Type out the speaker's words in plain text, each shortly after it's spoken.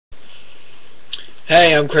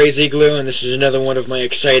Hey, I'm Crazy Glue, and this is another one of my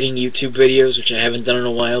exciting YouTube videos, which I haven't done in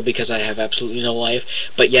a while because I have absolutely no life.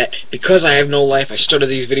 But yet, because I have no life, I started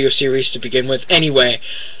these video series to begin with. Anyway,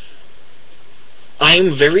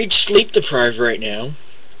 I'm very sleep deprived right now.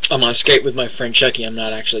 I'm on Skype with my friend Chucky. I'm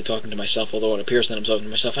not actually talking to myself, although it appears that I'm talking to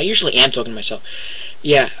myself. I usually am talking to myself.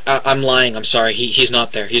 Yeah, I'm lying. I'm sorry. He's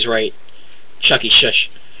not there. He's right. Chucky, shush.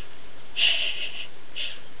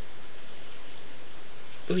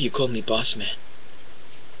 Ooh, you called me boss man.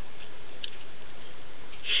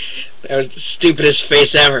 That was the stupidest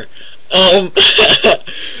face ever.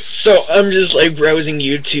 So I'm just like browsing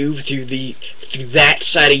YouTube through that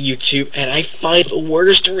side of YouTube, and I find the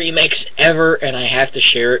worst remix ever, and I have to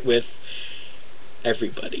share it with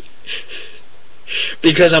everybody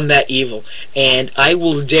because I'm that evil. And I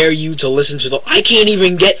will dare you to listen to the. I can't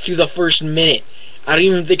even get through the first minute. I don't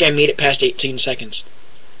even think I made it past 18 seconds.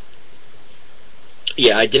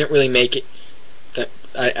 Yeah, I didn't really make it.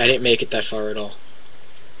 I didn't make it that far at all.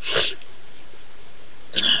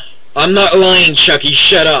 I'm not lying, Chucky.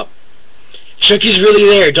 Shut up. Chucky's really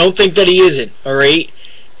there. Don't think that he isn't. All right.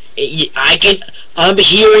 I'm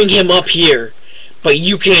hearing him up here, but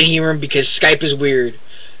you can't hear him because Skype is weird.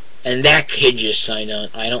 And that kid just signed on.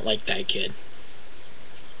 I don't like that kid.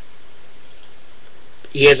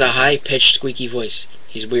 He has a high-pitched, squeaky voice.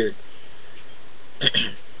 He's weird.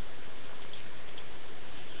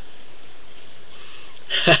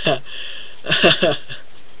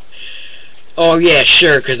 Oh yeah,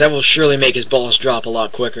 sure, because that will surely make his balls drop a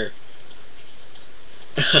lot quicker.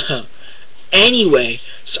 Anyway,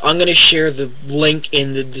 so I'm going to share the link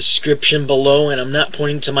in the description below, and I'm not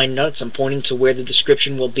pointing to my nuts, I'm pointing to where the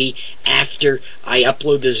description will be after I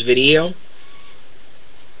upload this video.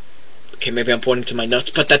 Okay, maybe I'm pointing to my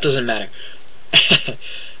nuts, but that doesn't matter.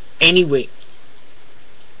 Anyway,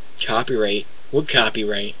 copyright. What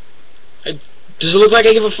copyright? Does it look like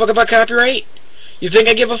I give a fuck about copyright? You think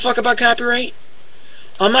I give a fuck about copyright?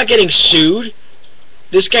 I'm not getting sued.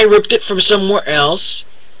 This guy ripped it from somewhere else.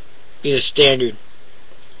 Be a standard.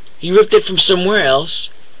 He ripped it from somewhere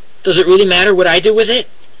else. Does it really matter what I do with it?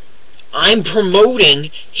 I'm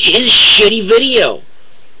promoting his shitty video.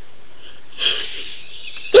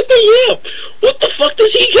 Yeah. What the fuck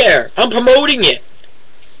does he care? I'm promoting it.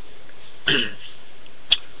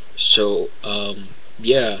 So,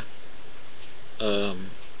 yeah.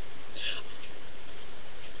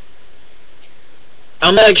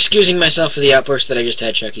 I'm not excusing myself for the outburst that I just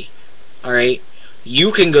had, Chucky. Alright?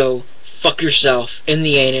 You can go fuck yourself in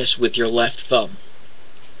the anus with your left thumb.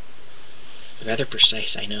 Rather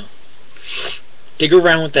precise, I know. Dig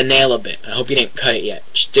around with the nail a bit. I hope you didn't cut it yet.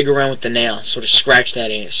 Just dig around with the nail. Sort of scratch that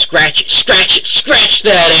anus. Scratch it, scratch it, scratch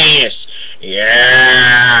that anus!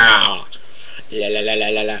 Yeah! La la la la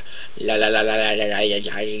la la. La la la la la la.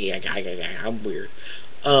 I'm weird.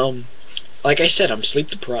 Like I said, I'm sleep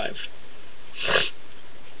deprived.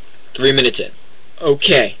 3 minutes in.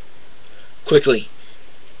 Okay. Quickly.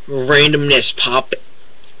 Randomness pop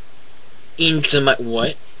into my...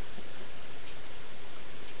 What?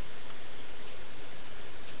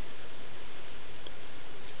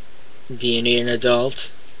 Do you need an adult?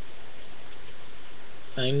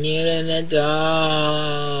 I need an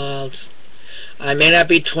adult. I may not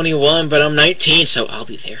be 21, but I'm 19, so I'll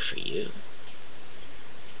be there for you.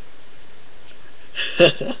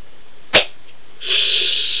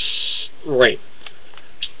 Right.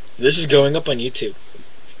 This is going up on YouTube.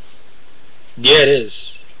 Yeah, it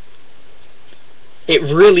is. It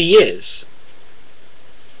really is.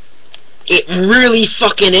 It really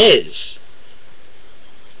fucking is.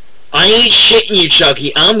 I ain't shitting you,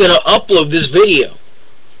 Chucky. I'm gonna upload this video.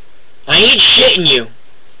 I ain't shitting you.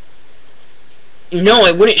 No,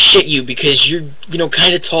 I wouldn't shit you because you're, you know,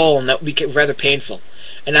 kind of tall, and that would be rather painful.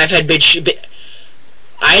 And I've had big shit.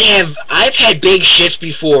 I've had big shits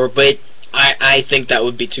before, but I think that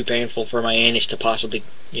would be too painful for my anus to possibly,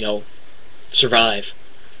 you know, survive.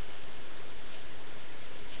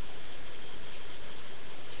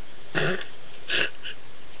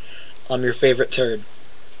 I'm your favorite turd.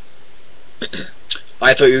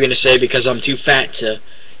 I thought you were gonna say because I'm too fat to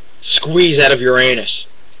squeeze out of your anus.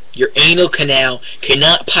 Your anal canal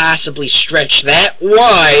cannot possibly stretch that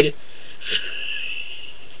wide.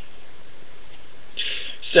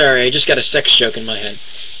 Sorry, I just got a sex joke in my head.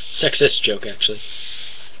 Sexist joke, actually.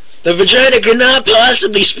 The vagina cannot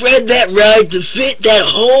possibly spread that wide to fit that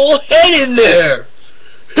whole head in there.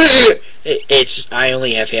 I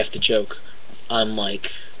only have half the joke. I'm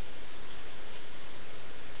like...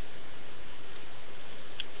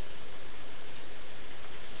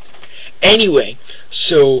 Anyway,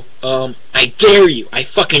 so, I dare you, I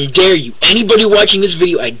fucking dare you, anybody watching this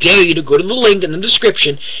video, I dare you to go to the link in the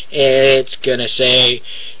description. It's gonna say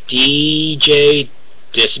DJ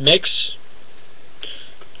Dismix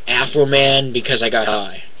Afroman because I got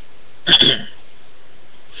high.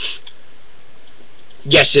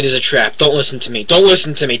 Yes, it is a trap. Don't listen to me. Don't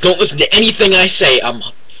listen to me. Don't listen to anything I say. I'm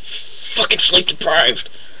fucking sleep deprived.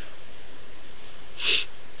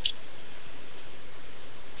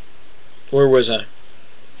 Where was I?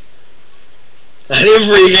 I didn't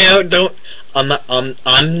freak out. Don't. I'm not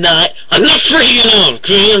freaking out.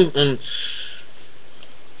 Okay?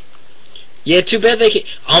 Yeah, too bad they can't.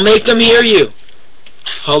 I'll make them hear you.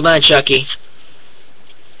 Hold on, Chucky.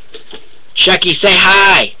 Chucky, say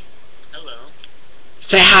hi. Hello.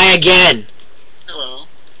 Say hi again. Hello.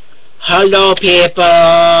 Hello,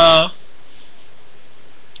 people.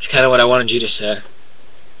 It's kind of what I wanted you to say.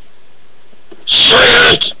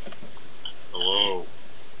 Say it! Hello.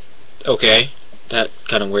 Okay, that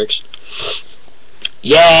kind of works.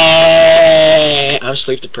 Yay! I'm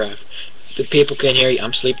sleep deprived. The people can hear you.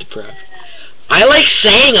 I'm sleep deprived. I like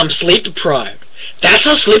saying I'm sleep deprived. That's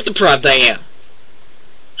how sleep deprived I am.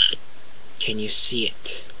 Can you see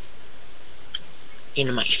it?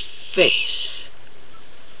 In my face.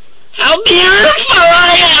 How beautiful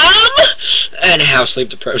I am! And how sleep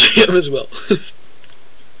deprived I am as well.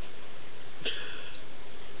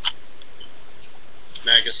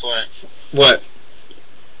 Matt, guess what? What?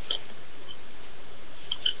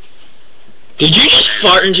 Did you just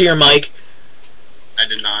fart into your mic? I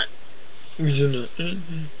did not. You did not.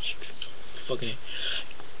 Fucking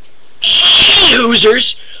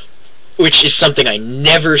losers! Which is something I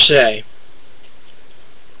never say.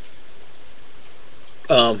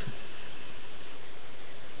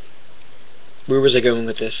 Where was I going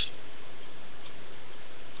with this?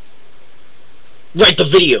 Right, the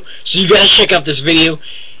video. So you gotta check out this video.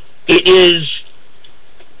 It is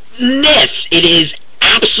ness. It is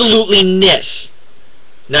absolutely ness.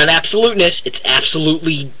 Not absoluteness, it's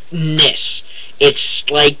absolutely ness. It's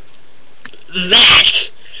like that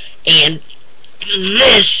and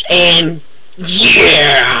this and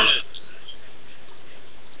yeah.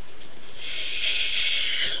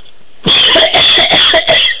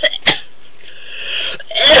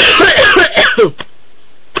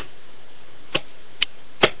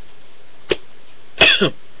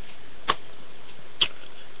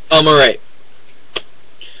 I'm alright.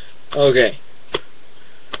 Okay.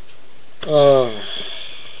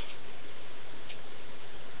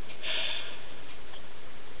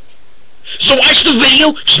 So watch the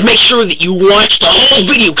video, just make sure that you watch the whole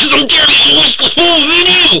video, because I'm daring you to watch the whole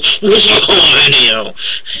video! Watch the whole video!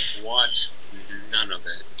 Watch none of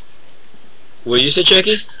it. What did you say,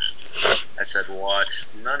 Chucky? I said watch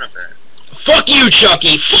none of it. Fuck you,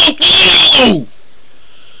 Chucky! Fuck you!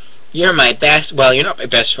 You're my best, well, you're not my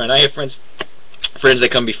best friend. I have friends that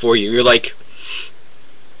come before you. You're like,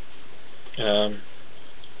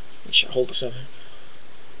 hold this up.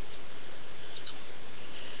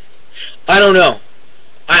 I don't know.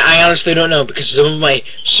 I honestly don't know, because some of my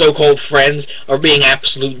so-called friends are being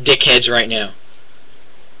absolute dickheads right now.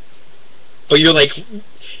 But you're like,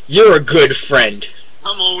 you're a good friend.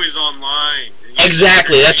 I'm always online.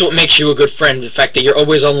 Exactly, that's what makes you a good friend, the fact that you're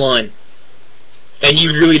always online. And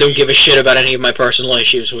you really don't give a shit about any of my personal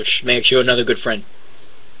issues, which makes you another good friend.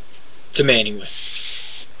 To me, anyway.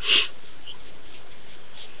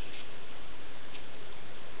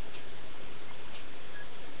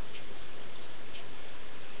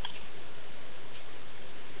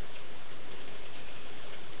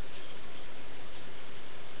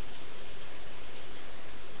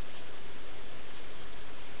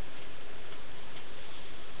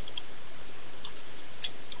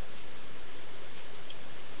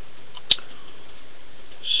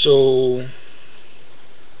 So,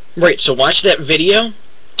 right, so watch that video,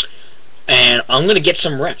 and I'm gonna get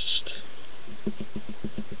some rest.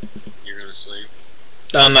 You're gonna sleep?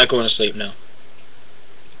 I'm not going to sleep, no.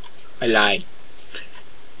 I lied.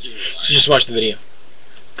 You lied. So just watch the video.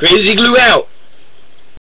 Crazy glue out!